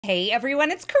Hey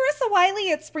everyone, it's Carissa Wiley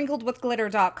at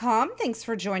sprinkledwithglitter.com. Thanks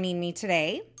for joining me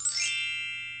today.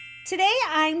 Today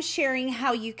I'm sharing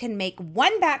how you can make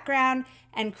one background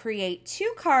and create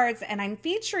two cards, and I'm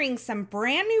featuring some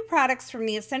brand new products from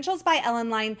the Essentials by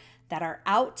Ellen line that are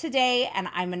out today, and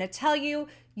I'm going to tell you,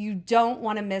 you don't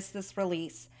want to miss this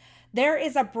release. There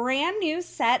is a brand new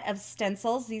set of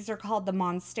stencils. These are called the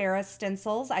Monstera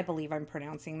stencils. I believe I'm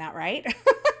pronouncing that right.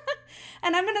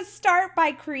 And I'm going to start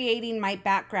by creating my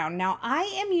background. Now I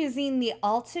am using the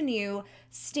Altenew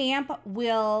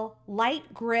Stampwheel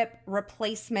Light Grip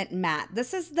Replacement Mat.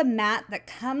 This is the mat that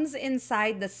comes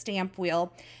inside the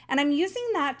Stampwheel, and I'm using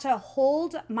that to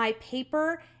hold my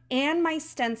paper and my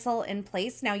stencil in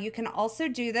place. Now you can also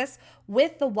do this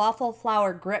with the waffle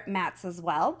flower grip mats as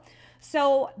well.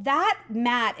 So that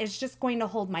mat is just going to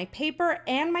hold my paper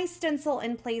and my stencil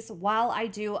in place while I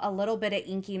do a little bit of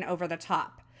inking over the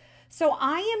top. So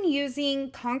I am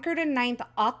using Concord and 9th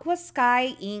Aqua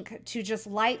Sky ink to just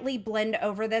lightly blend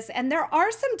over this. And there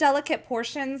are some delicate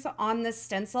portions on this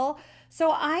stencil.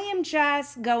 So I am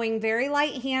just going very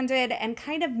light-handed and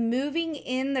kind of moving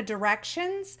in the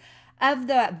directions of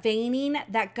the veining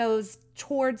that goes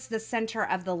towards the center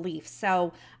of the leaf.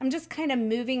 So I'm just kind of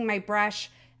moving my brush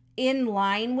in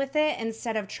line with it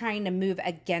instead of trying to move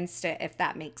against it, if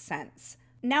that makes sense.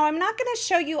 Now I'm not going to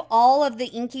show you all of the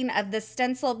inking of this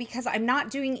stencil because I'm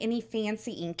not doing any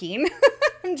fancy inking.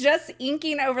 I'm just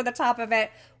inking over the top of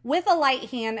it with a light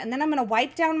hand, and then I'm going to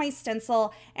wipe down my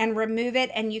stencil and remove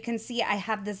it, and you can see I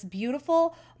have this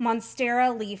beautiful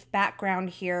Monstera leaf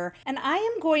background here, and I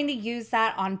am going to use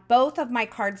that on both of my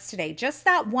cards today, just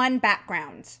that one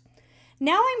background.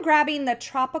 Now I'm grabbing the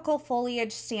Tropical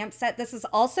Foliage stamp set. This is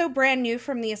also brand new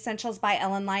from the Essentials by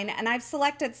Ellen line, and I've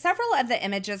selected several of the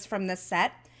images from this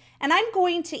set, and I'm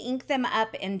going to ink them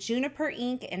up in juniper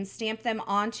ink and stamp them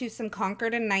onto some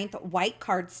Concord and 9th white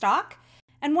cardstock.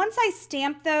 And once I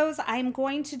stamp those, I'm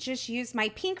going to just use my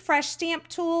Pink Fresh stamp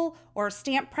tool or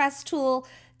stamp press tool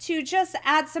to just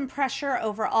add some pressure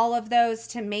over all of those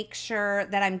to make sure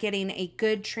that I'm getting a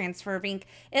good transfer of ink.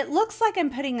 It looks like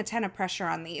I'm putting a ton of pressure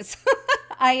on these.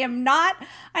 I am not.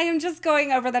 I am just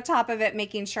going over the top of it,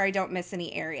 making sure I don't miss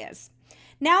any areas.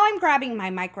 Now I'm grabbing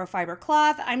my microfiber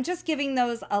cloth. I'm just giving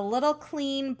those a little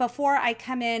clean before I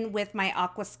come in with my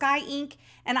Aqua Sky ink,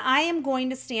 and I am going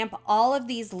to stamp all of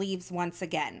these leaves once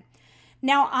again.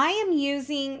 Now I am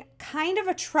using kind of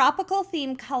a tropical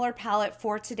theme color palette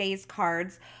for today's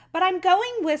cards, but I'm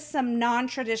going with some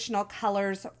non-traditional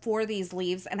colors for these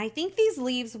leaves, and I think these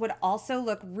leaves would also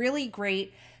look really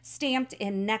great stamped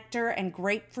in Nectar and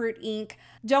Grapefruit ink.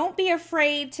 Don't be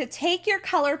afraid to take your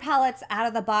color palettes out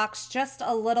of the box just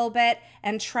a little bit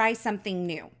and try something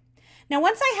new. Now,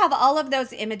 once I have all of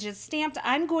those images stamped,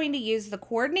 I'm going to use the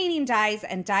coordinating dies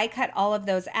and die cut all of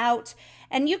those out.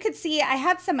 And you could see I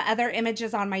had some other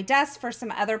images on my desk for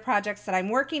some other projects that I'm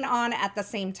working on at the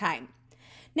same time.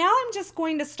 Now I'm just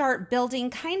going to start building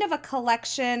kind of a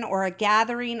collection or a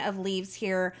gathering of leaves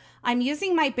here. I'm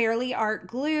using my Barely Art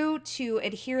glue to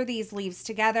adhere these leaves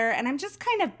together, and I'm just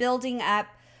kind of building up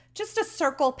just a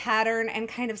circle pattern and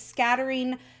kind of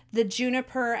scattering the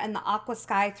juniper and the aqua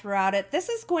sky throughout it. This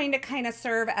is going to kind of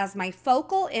serve as my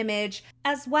focal image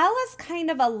as well as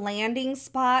kind of a landing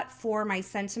spot for my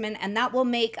sentiment, and that will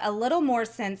make a little more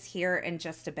sense here in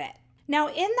just a bit. Now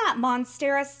in that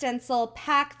Monstera stencil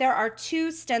pack, there are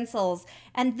two stencils,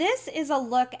 and this is a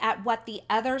look at what the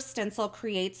other stencil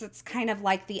creates. It's kind of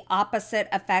like the opposite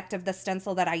effect of the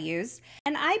stencil that I used.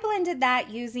 And I blended that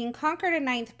using Concord and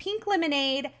 9th Pink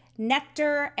Lemonade,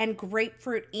 Nectar, and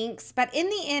Grapefruit inks. But in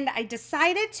the end, I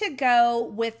decided to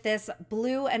go with this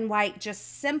blue and white,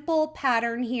 just simple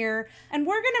pattern here. And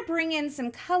we're gonna bring in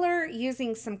some color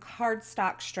using some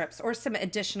cardstock strips, or some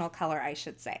additional color, I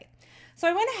should say. So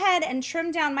I went ahead and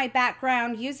trimmed down my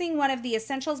background using one of the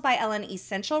Essentials by Ellen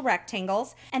Essential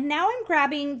Rectangles. And now I'm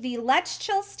grabbing the Let's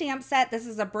Chill stamp set. This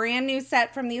is a brand new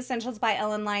set from the Essentials by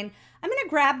Ellen line. I'm gonna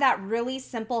grab that really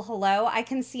simple hello. I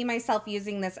can see myself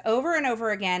using this over and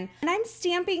over again. And I'm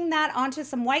stamping that onto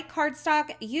some white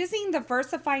cardstock using the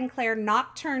VersaFine Clair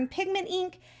Nocturne pigment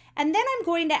ink. And then I'm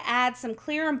going to add some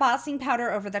clear embossing powder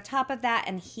over the top of that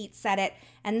and heat set it.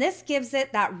 And this gives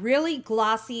it that really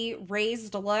glossy,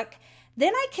 raised look.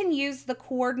 Then I can use the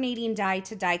coordinating die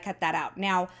to die cut that out.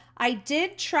 Now, I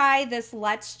did try this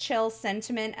Let's Chill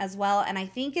sentiment as well, and I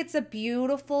think it's a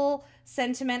beautiful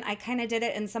sentiment. I kind of did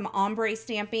it in some ombre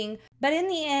stamping, but in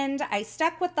the end, I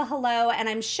stuck with the hello, and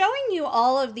I'm showing you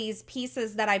all of these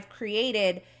pieces that I've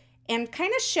created and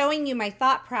kind of showing you my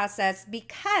thought process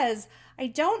because I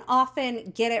don't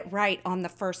often get it right on the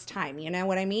first time, you know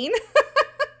what I mean?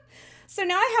 So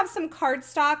now I have some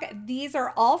cardstock. These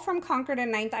are all from Concord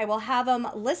and Ninth. I will have them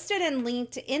listed and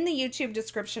linked in the YouTube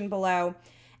description below.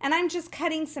 And I'm just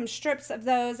cutting some strips of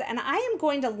those, and I am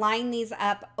going to line these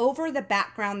up over the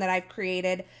background that I've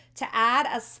created to add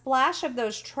a splash of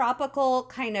those tropical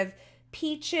kind of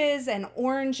peaches and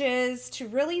oranges to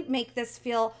really make this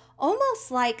feel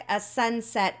almost like a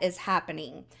sunset is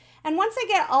happening. And once I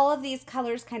get all of these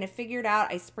colors kind of figured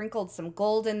out, I sprinkled some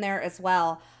gold in there as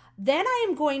well. Then I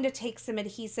am going to take some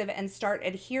adhesive and start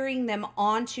adhering them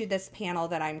onto this panel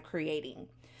that I'm creating.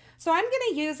 So I'm going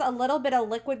to use a little bit of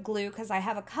liquid glue because I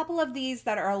have a couple of these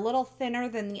that are a little thinner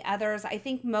than the others. I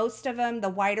think most of them, the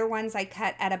wider ones, I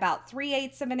cut at about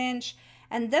 3/8 of an inch.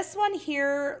 And this one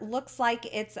here looks like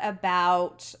it's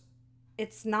about,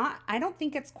 it's not, I don't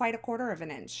think it's quite 1/4 of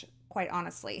an inch, quite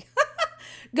honestly.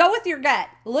 Go with your gut.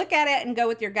 Look at it and go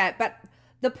with your gut. But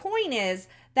the point is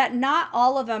that not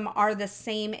all of them are the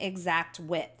same exact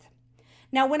width.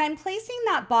 Now, when I'm placing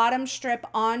that bottom strip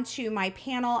onto my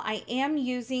panel, I am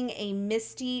using a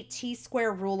Misty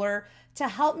T-square ruler to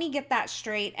help me get that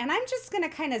straight. And I'm just going to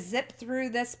kind of zip through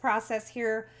this process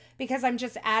here because I'm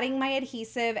just adding my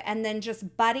adhesive and then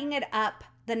just butting it up,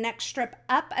 the next strip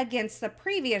up against the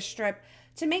previous strip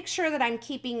to make sure that I'm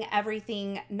keeping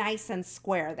everything nice and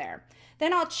square there.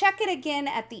 Then I'll check it again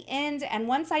at the end, and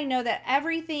once I know that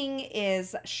everything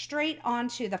is straight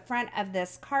onto the front of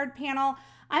this card panel,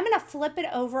 I'm going to flip it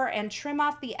over and trim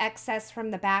off the excess from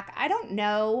the back. I don't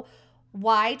know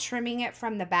why trimming it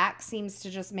from the back seems to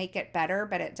just make it better,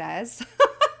 but it does.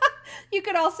 You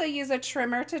could also use a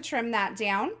trimmer to trim that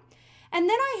down. And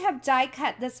then I have die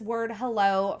cut this word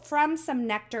hello from some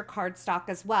Nectar cardstock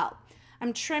as well.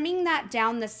 I'm trimming that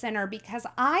down the center because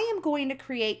I am going to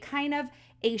create kind of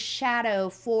a shadow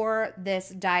for this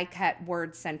die cut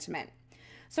word sentiment.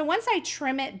 So once I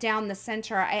trim it down the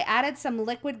center, I added some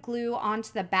liquid glue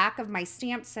onto the back of my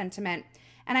stamp sentiment,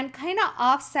 and I'm kind of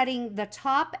offsetting the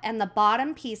top and the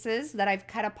bottom pieces that I've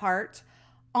cut apart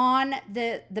on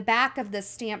the back of the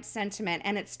stamp sentiment,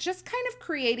 and it's just kind of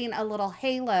creating a little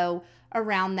halo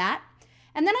around that.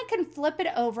 And then I can flip it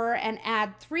over and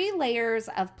add 3 layers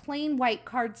of plain white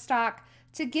cardstock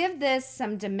to give this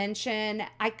some dimension.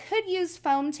 I could use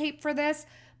foam tape for this,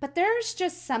 but there's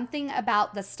just something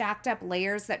about the stacked up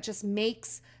layers that just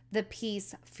makes the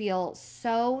piece feel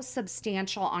so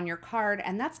substantial on your card,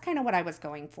 and that's kind of what I was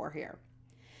going for here.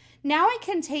 Now I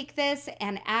can take this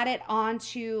and add it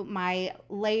onto my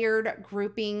layered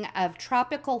grouping of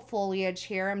tropical foliage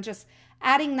here. I'm just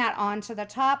adding that onto the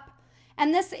top.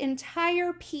 And this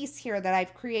entire piece here that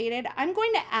I've created, I'm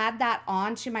going to add that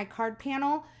onto my card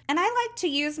panel. And I like to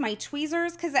use my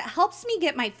tweezers because it helps me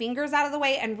get my fingers out of the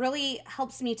way and really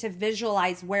helps me to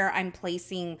visualize where I'm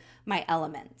placing my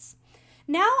elements.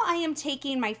 Now I am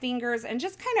taking my fingers and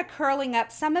just kind of curling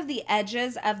up some of the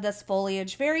edges of this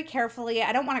foliage very carefully.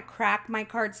 I don't want to crack my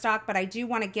cardstock, but I do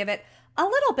want to give it a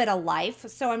little bit of life.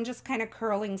 So I'm just kind of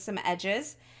curling some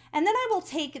edges. And then I will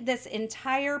take this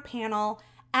entire panel,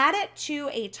 add it to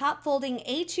a top folding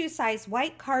A2 size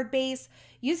white card base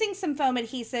using some foam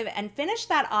adhesive, and finish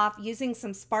that off using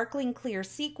some sparkling clear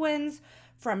sequins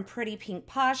from Pretty Pink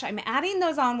Posh. I'm adding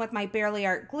those on with my Barely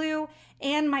Art glue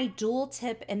and my dual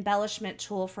tip embellishment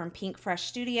tool from Pink Fresh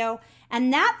Studio.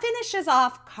 And that finishes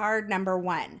off card number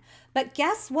 1. But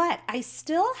guess what? I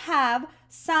still have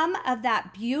some of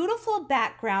that beautiful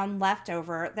background left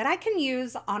over that I can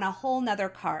use on a whole nother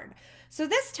card. So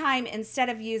this time, instead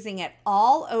of using it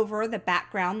all over the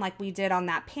background like we did on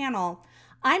that panel,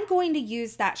 I'm going to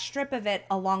use that strip of it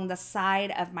along the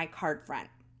side of my card front.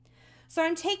 So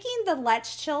I'm taking the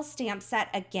Let's Chill stamp set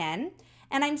again,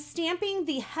 and I'm stamping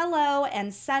the Hello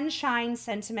and Sunshine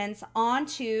sentiments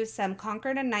onto some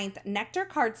Concord and Ninth Nectar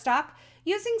cardstock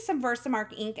using some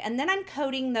VersaMark ink, and then I'm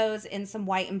coating those in some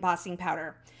white embossing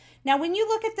powder. Now, when you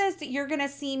look at this, you're going to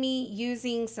see me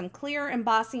using some clear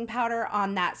embossing powder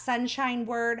on that sunshine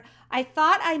word. I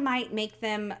thought I might make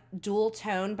them dual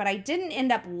tone, but I didn't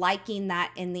end up liking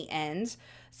that in the end.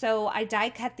 So I die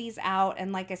cut these out,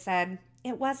 and like I said,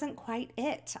 it wasn't quite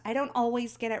it. I don't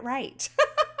always get it right.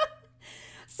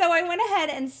 So I went ahead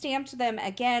and stamped them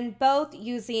again, both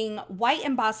using white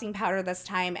embossing powder this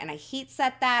time, and I heat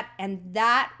set that, and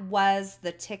that was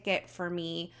the ticket for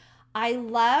me. I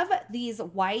love these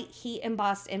white heat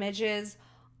embossed images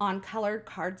on colored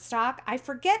cardstock. I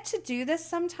forget to do this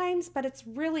sometimes, but it's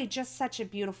really just such a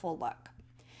beautiful look.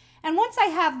 And once I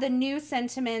have the new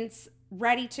sentiments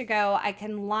ready to go, I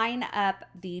can line up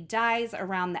the dies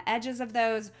around the edges of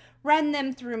those, run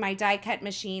them through my die cut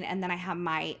machine, and then I have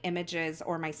my images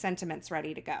or my sentiments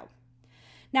ready to go.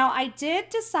 Now I did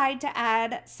decide to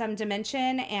add some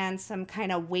dimension and some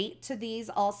kind of weight to these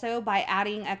also by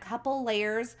adding a couple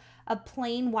layers of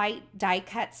plain white die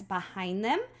cuts behind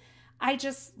them. I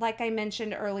just, like I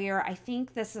mentioned earlier, I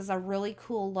think this is a really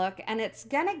cool look, and it's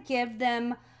gonna give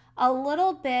them a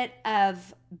little bit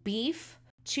of beef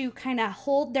to kind of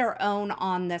hold their own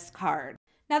on this card.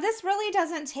 Now this really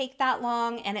doesn't take that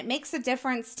long, and it makes a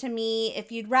difference to me.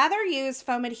 If you'd rather use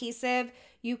foam adhesive,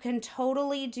 you can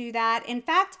totally do that. In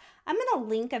fact, I'm gonna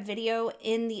link a video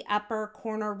in the upper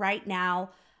corner right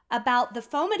now about the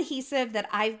foam adhesive that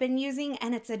I've been using,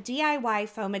 and it's a DIY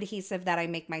foam adhesive that I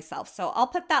make myself. So I'll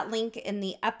put that link in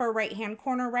the upper right-hand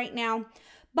corner right now.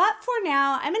 But for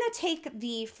now, I'm gonna take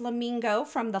the Flamingo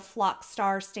from the Flock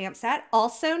Star stamp set,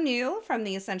 also new from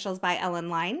the Essentials by Ellen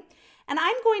line. And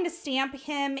I'm going to stamp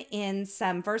him in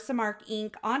some VersaMark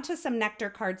ink onto some Nectar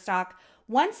cardstock.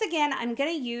 Once again, I'm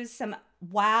going to use some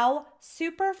Wow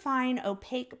super fine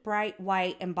opaque bright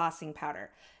white embossing powder.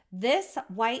 This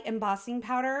white embossing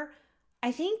powder,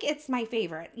 I think it's my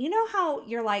favorite. You know how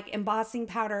you're like, embossing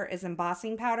powder is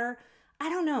embossing powder? I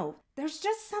don't know. There's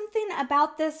just something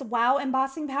about this Wow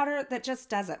embossing powder that just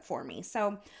does it for me.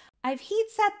 So I've heat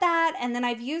set that, and then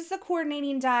I've used the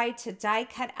coordinating die to die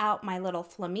cut out my little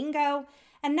flamingo.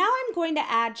 And now I'm going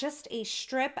to add just a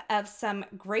strip of some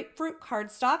grapefruit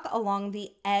cardstock along the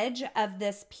edge of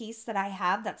this piece that I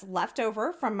have that's left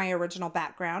over from my original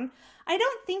background. I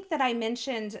don't think that I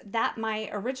mentioned that my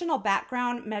original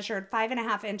background measured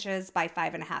 5.5 inches by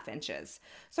 5.5 inches.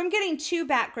 So I'm getting 2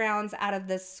 backgrounds out of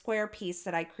this square piece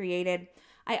that I created.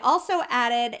 I also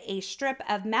added a strip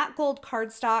of matte gold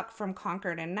cardstock from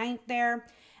Concord and 9th there.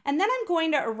 And then I'm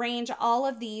going to arrange all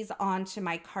of these onto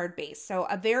my card base. So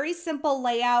a very simple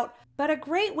layout, but a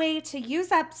great way to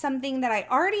use up something that I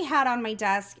already had on my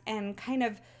desk and kind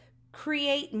of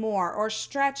create more or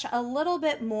stretch a little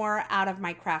bit more out of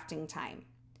my crafting time.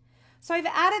 So I've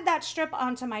added that strip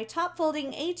onto my top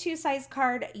folding A2 size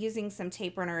card using some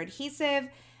tape runner adhesive.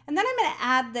 And then I'm going to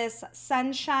add this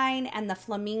sunshine and the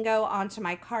flamingo onto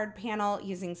my card panel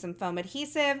using some foam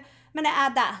adhesive. I'm going to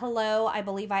add that hello. I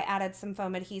believe I added some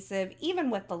foam adhesive, even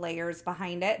with the layers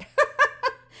behind it.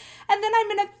 And then I'm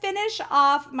going to finish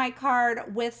off my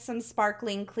card with some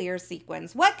sparkling clear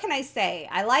sequins. What can I say?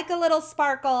 I like a little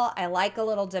sparkle. I like a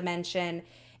little dimension.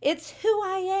 It's who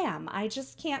I am. I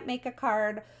just can't make a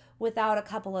card without a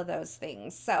couple of those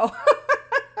things. So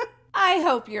I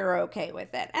hope you're okay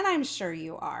with it. And I'm sure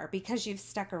you are, because you've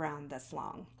stuck around this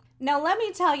long. Now, let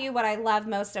me tell you what I love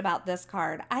most about this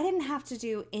card. I didn't have to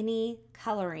do any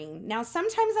coloring. Now,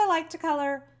 sometimes I like to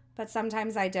color, but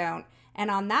sometimes I don't. And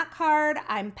on that card,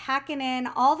 I'm packing in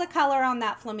all the color on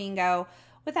that flamingo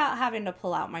without having to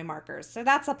pull out my markers. So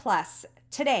that's a plus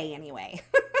today anyway.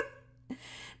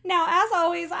 Now, as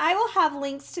always, I will have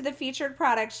links to the featured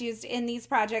products used in these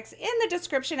projects in the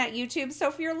description at YouTube. So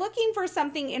if you're looking for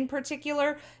something in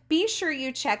particular, be sure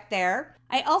you check there.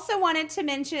 I also wanted to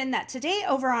mention that today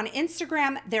over on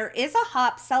Instagram, there is a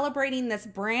hop celebrating this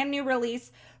brand new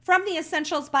release from the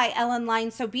Essentials by Ellen line.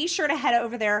 So be sure to head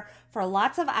over there for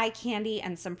lots of eye candy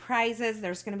and some prizes.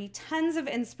 There's going to be tons of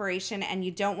inspiration and you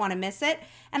don't want to miss it.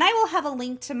 And I will have a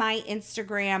link to my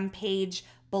Instagram page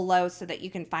below so that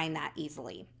you can find that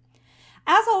easily.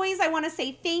 As always, I want to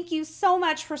say thank you so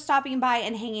much for stopping by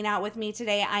and hanging out with me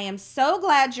today. I am so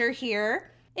glad you're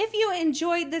here. If you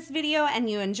enjoyed this video and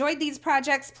you enjoyed these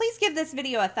projects, please give this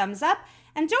video a thumbs up.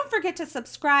 And don't forget to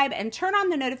subscribe and turn on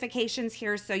the notifications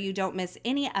here so you don't miss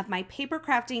any of my paper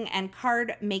crafting and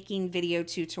card making video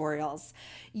tutorials.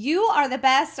 You are the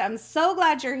best. I'm so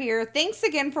glad you're here. Thanks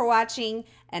again for watching.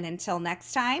 And until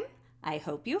next time, I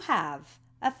hope you have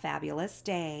a fabulous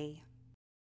day.